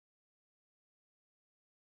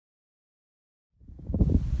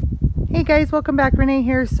Hey guys, welcome back. Renee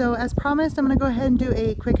here. So as promised, I'm going to go ahead and do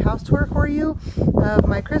a quick house tour for you of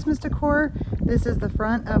my Christmas decor. This is the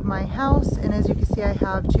front of my house, and as you can see, I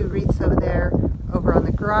have two wreaths over there over on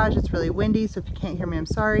the garage. It's really windy, so if you can't hear me, I'm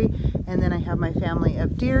sorry. And then I have my family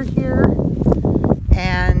of deer here,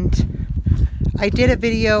 and I did a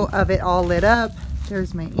video of it all lit up.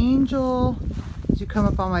 There's my angel. As you come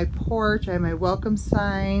up on my porch, I have my welcome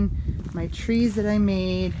sign, my trees that I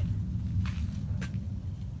made.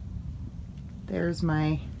 There's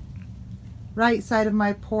my right side of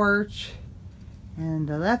my porch and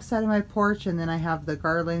the left side of my porch, and then I have the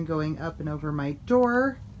garland going up and over my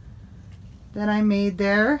door that I made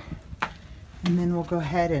there. And then we'll go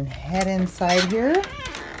ahead and head inside here.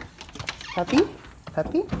 Puppy.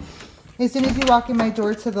 As soon as you walk in my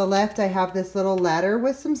door to the left, I have this little ladder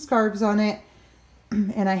with some scarves on it,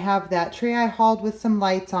 and I have that tray I hauled with some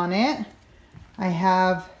lights on it. I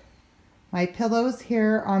have my pillows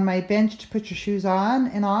here on my bench to put your shoes on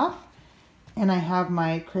and off. And I have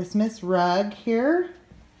my Christmas rug here.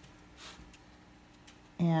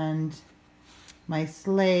 And my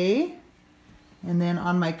sleigh. And then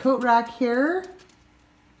on my coat rack here,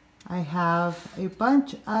 I have a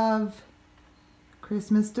bunch of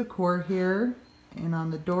Christmas decor here. And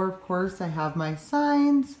on the door, of course, I have my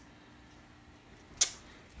signs.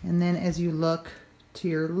 And then as you look to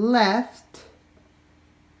your left,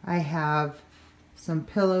 I have some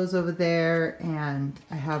pillows over there, and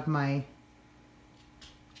I have my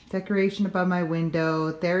decoration above my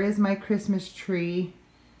window. There is my Christmas tree,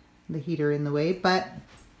 the heater in the way, but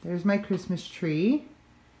there's my Christmas tree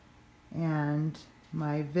and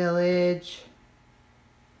my village.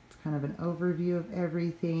 It's kind of an overview of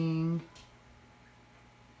everything.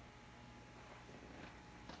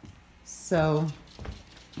 So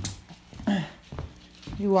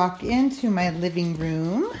you walk into my living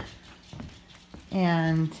room,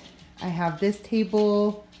 and I have this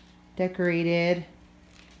table decorated,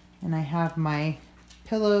 and I have my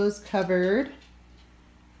pillows covered.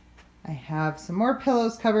 I have some more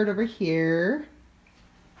pillows covered over here.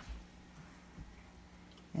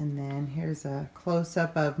 And then here's a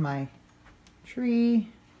close-up of my tree.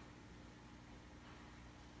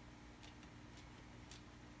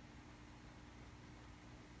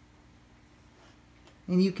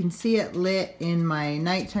 And you can see it lit in my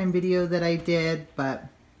nighttime video that I did, but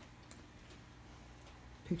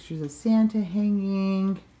pictures of Santa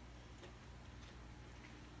hanging.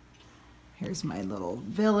 Here's my little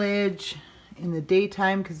village in the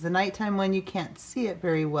daytime, because the nighttime one you can't see it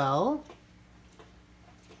very well.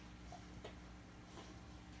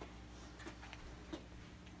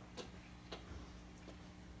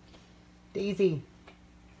 Daisy.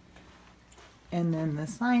 And then the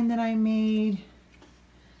sign that I made.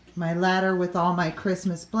 My ladder with all my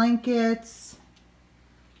Christmas blankets.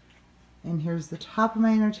 And here's the top of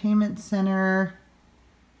my entertainment center.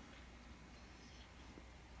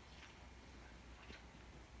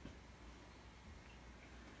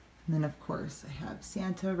 And then of course I have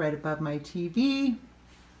Santa right above my TV.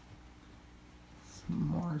 Some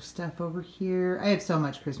more stuff over here. I have so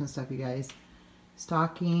much Christmas stuff, you guys.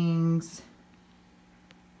 Stockings.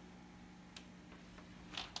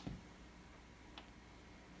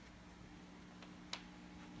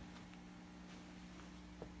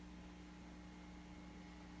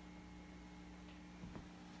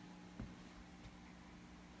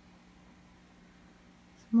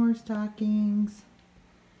 More stockings.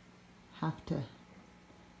 Have to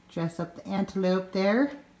dress up the antelope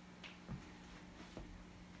there.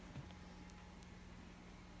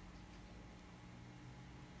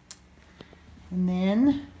 And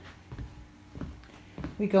then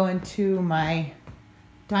we go into my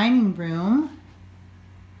dining room,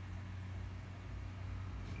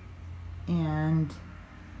 and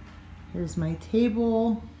here's my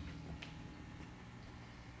table.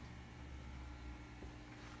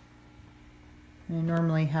 I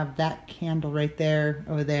normally have that candle right there,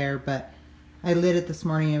 over there, but I lit it this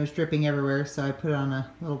morning and it was dripping everywhere, so I put it on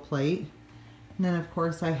a little plate. And then of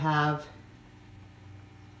course I have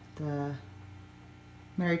the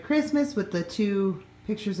Merry Christmas with the two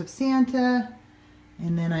pictures of Santa.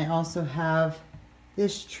 And then I also have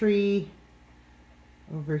this tree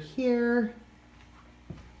over here.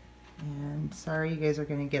 And sorry, you guys are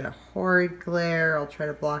gonna get a horrid glare. I'll try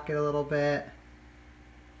to block it a little bit.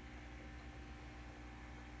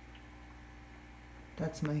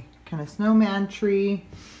 That's my kind of snowman tree.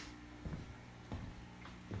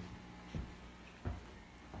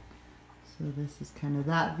 So this is kind of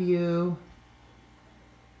that view.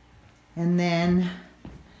 And then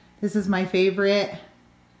this is my favorite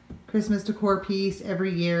Christmas decor piece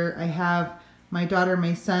every year. I have my daughter,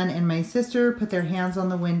 my son, and my sister put their hands on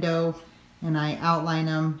the window, and I outline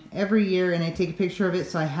them every year, and I take a picture of it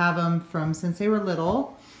so I have them from since they were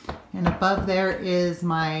little. And above there is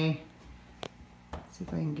my, let's see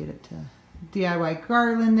if I can get it to DIY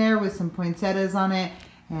garland there with some poinsettias on it.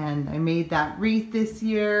 And I made that wreath this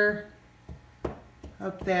year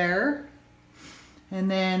up there. And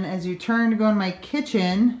then as you turn to go in my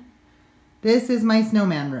kitchen, this is my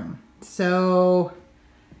snowman room. So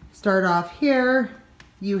start off here,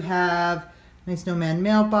 you have my snowman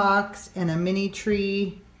mailbox and a mini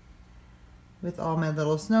tree with all my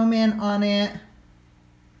little snowmen on it.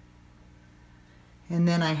 And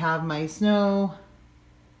then I have my snow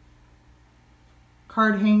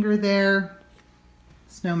card hanger there,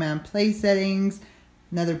 snowman play settings,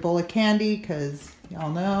 another bowl of candy because y'all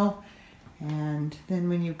know. And then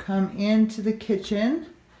when you come into the kitchen,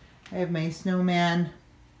 I have my snowman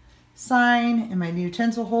sign and my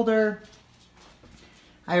utensil holder.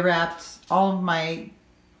 I wrapped all of my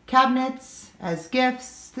cabinets as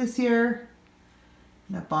gifts this year.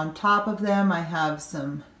 And up on top of them, I have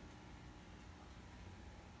some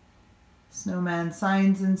snowman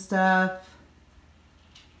signs and stuff.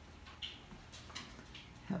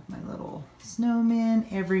 Have my little snowman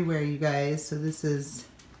everywhere, you guys. So this is,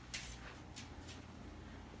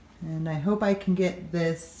 and I hope I can get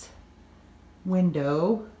this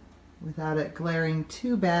window without it glaring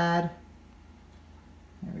too bad.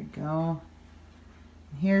 There we go.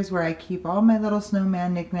 And here's where I keep all my little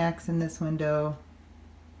snowman knickknacks in this window.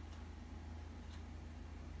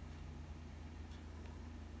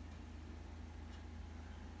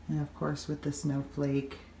 And of course with the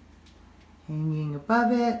snowflake hanging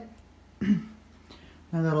above it.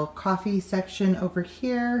 My little coffee section over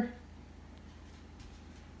here.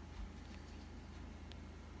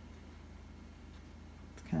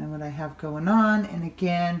 It's kind of what I have going on. And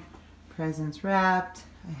again, presents wrapped.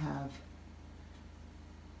 I have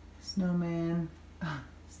snowman.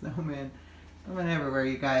 Snowman everywhere,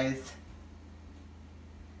 you guys.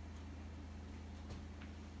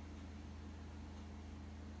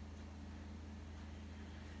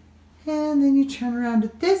 And then you turn around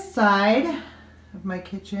to this side of my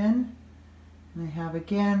kitchen, and I have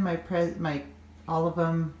again my all of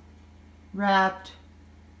them wrapped.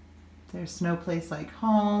 There's Snow Place Like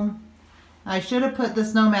Home. I should have put the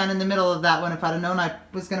snowman in the middle of that one if I'd have known I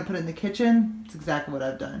was going to put it in the kitchen. It's exactly what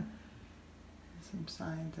I've done. Some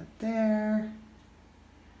signs up there.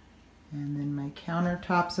 And then my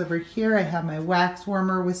countertops over here. I have my wax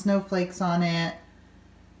warmer with snowflakes on it.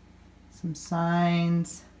 Some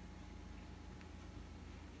signs.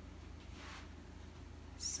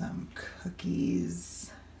 Some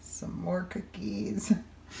cookies. Some more cookies. And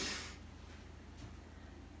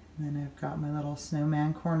then I've got my little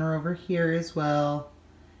snowman corner over here as well.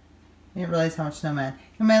 I didn't realize how much snowman.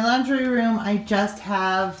 In my laundry room, I just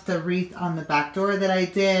have the wreath on the back door that I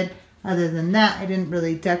did. Other than that, I didn't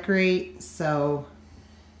really decorate. So,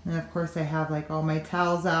 and of course I have like all my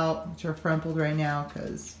towels out, which are crumpled right now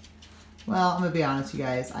because, well, I'm going to be honest, you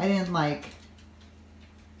guys. I didn't like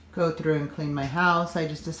go through and clean my house. I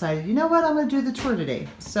just decided, you know what, I'm going to do the tour today.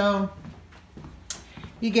 So,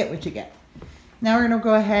 you get what you get. Now we're going to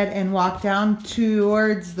go ahead and walk down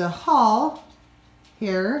towards the hall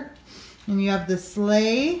here. And you have the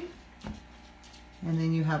sleigh. And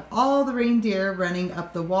then you have all the reindeer running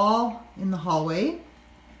up the wall in the hallway.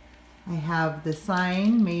 I have the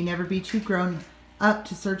sign, may never be too grown up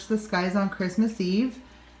to search the skies on Christmas Eve.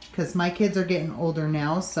 Because my kids are getting older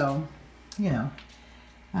now, so, you know.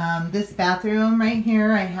 This bathroom right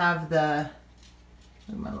here, I have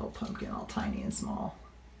my little pumpkin all tiny and small.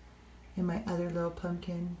 And my other little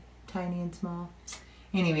pumpkin, tiny and small.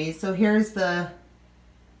 Anyway, so here's the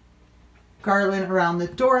garland around the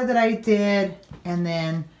door that I did. And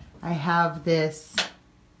then I have this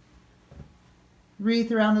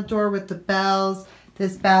wreath around the door with the bells.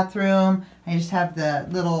 This bathroom, I just have the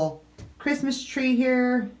little Christmas tree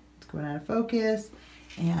here. It's going out of focus.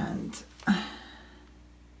 And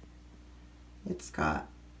it's got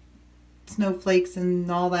snowflakes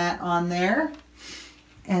and all that on there.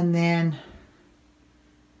 And then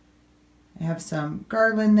I have some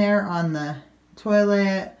garland there on the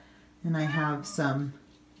toilet. And I have some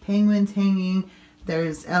penguins hanging.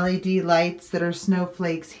 There's LED lights that are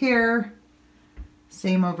snowflakes here.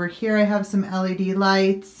 Same over here, I have some LED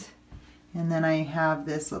lights. And then I have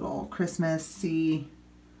this little Christmassy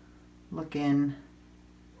looking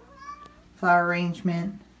flower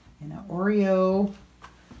arrangement and an Oreo.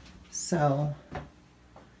 So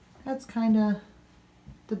that's kind of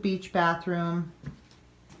the beach bathroom.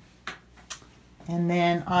 And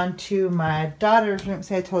then onto my daughter's room.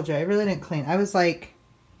 See, I told you, I really didn't clean. I was like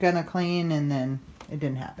gonna clean and then it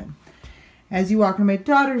didn't happen. As you walk in my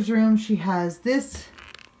daughter's room, she has this.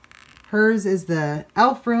 Hers is the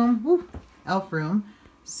elf room. Woo, elf room.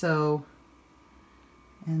 So,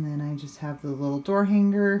 and then I just have the little door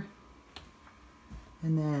hanger.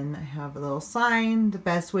 And then I have a little sign. The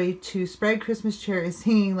best way to spread Christmas cheer is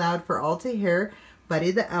singing loud for all to hear.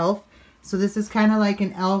 Buddy the Elf. So this is kind of like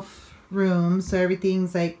an elf room. So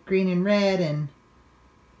everything's like green and red, and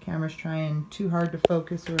camera's trying too hard to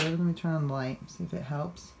focus or whatever. Let me turn on the light, see if it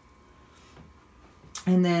helps.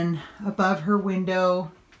 And then above her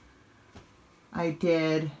window, I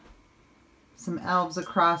did some elves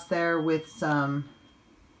across there with some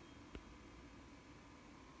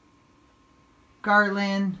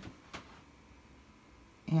garland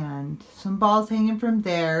and some balls hanging from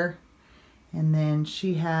there. And then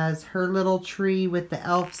she has her little tree with the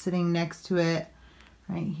elf sitting next to it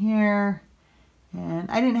right here.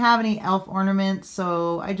 And I didn't have any elf ornaments,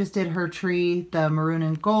 so I just did her tree, the maroon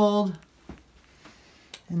and gold.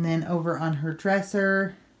 And then over on her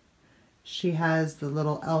dresser, she has the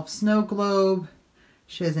little elf snow globe.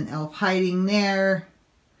 She has an elf hiding there.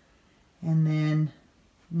 And then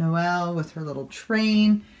Noelle with her little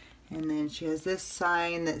train. And then she has this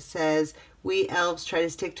sign that says, "We elves try to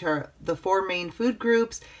stick to the 4 main food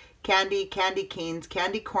groups: candy, candy canes,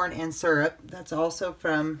 candy corn, and syrup." That's also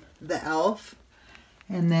from the elf.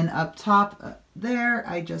 And then up top there,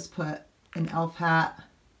 I just put an elf hat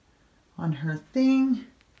on her thing.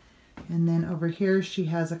 And then over here, she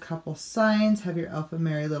has a couple signs. "Have your elf a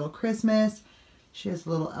merry little Christmas." She has a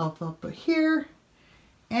little elf up here.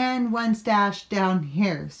 And one stash down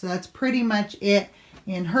here. So that's pretty much it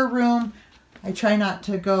in her room. I try not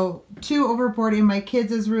to go too overboard in my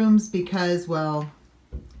kids' rooms because, well,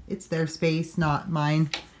 it's their space, not mine.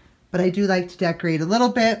 But I do like to decorate a little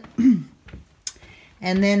bit.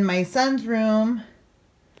 And then my son's room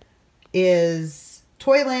is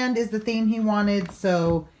Toyland is the theme he wanted.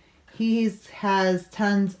 So he has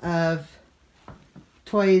tons of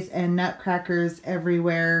toys and nutcrackers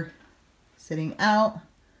everywhere sitting out.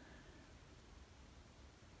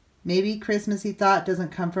 Maybe Christmas, he thought,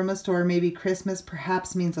 doesn't come from a store. Maybe Christmas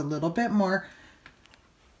perhaps means a little bit more.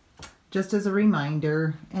 Just as a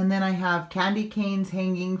reminder. And then I have candy canes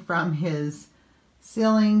hanging from his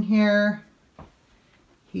ceiling here.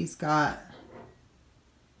 He's got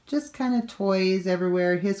just kind of toys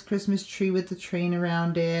everywhere. His Christmas tree with the train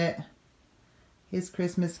around it. His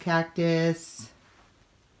Christmas cactus.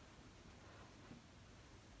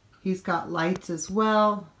 He's got lights as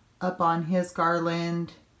well up on his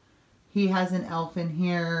garland. He has an elf in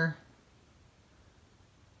here.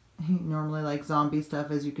 He normally likes zombie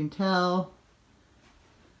stuff, as you can tell.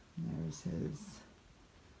 There's his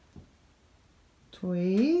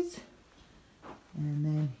toys. And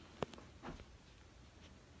then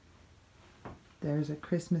there's a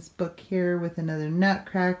Christmas book here with another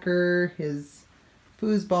nutcracker, his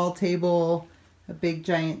foosball table, a big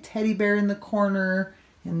giant teddy bear in the corner.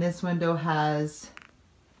 And this window has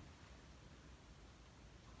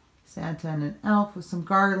Santa and an elf with some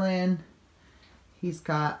garland. He's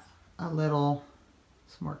got some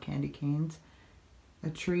more candy canes, a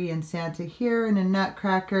tree and Santa here, and a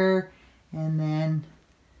nutcracker, and then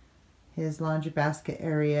his laundry basket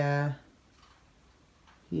area.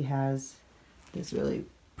 He has this really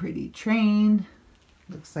pretty train,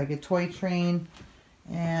 looks like a toy train,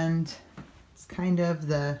 and it's kind of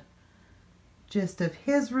the gist of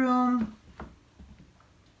his room.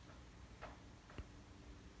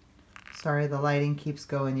 Sorry, the lighting keeps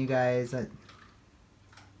going, you guys.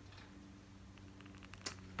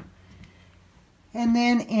 And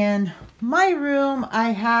then in my room, I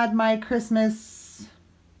had my Christmas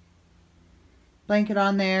blanket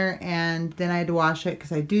on there, and then I had to wash it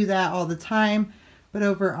because I do that all the time. But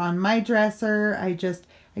over on my dresser, I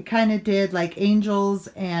kind of did like angels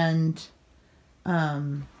and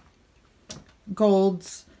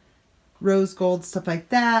golds, rose gold, stuff like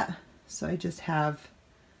that. So I just have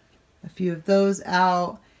a few of those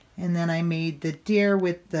out. And then I made the deer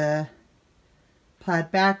with the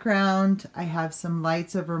plaid background. I have some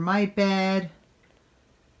lights over my bed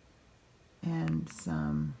and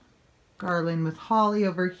some garland with holly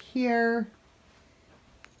over here.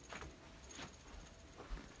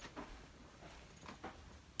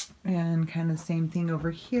 And kind of same thing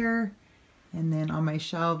over here. And then on my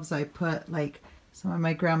shelves I put like some of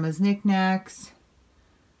my grandma's knickknacks.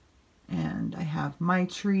 And I have my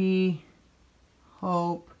tree,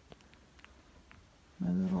 Hope,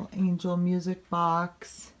 my little angel music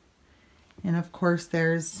box. And of course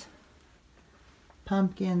there's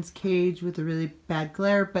pumpkins cage with a really bad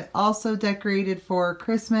glare, but also decorated for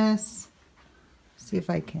Christmas. See if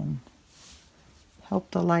I can help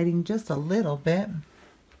the lighting just a little bit.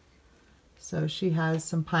 So she has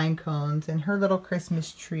some pine cones and her little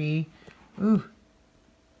Christmas tree. Ooh.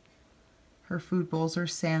 Her food bowls are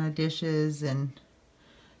Santa dishes and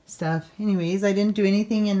stuff. Anyways, I didn't do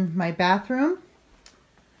anything in my bathroom,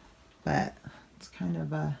 but it's kind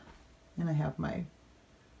of a, and I have my,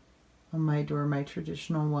 on my door, my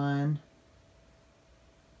traditional one.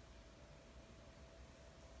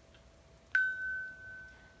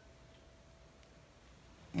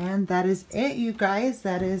 And that is it, you guys.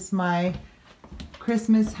 That is my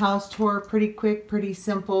Christmas house tour. Pretty quick, pretty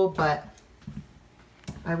simple, but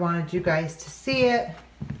I wanted you guys to see it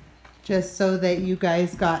just so that you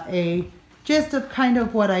guys got a gist of kind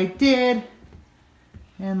of what I did.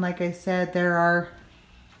 And like I said, there are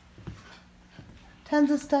tons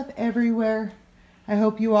of stuff everywhere. I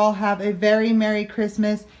hope you all have a very Merry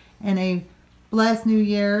Christmas and a blessed New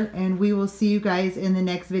Year, and we will see you guys in the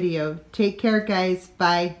next video. Take care, guys.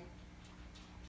 Bye.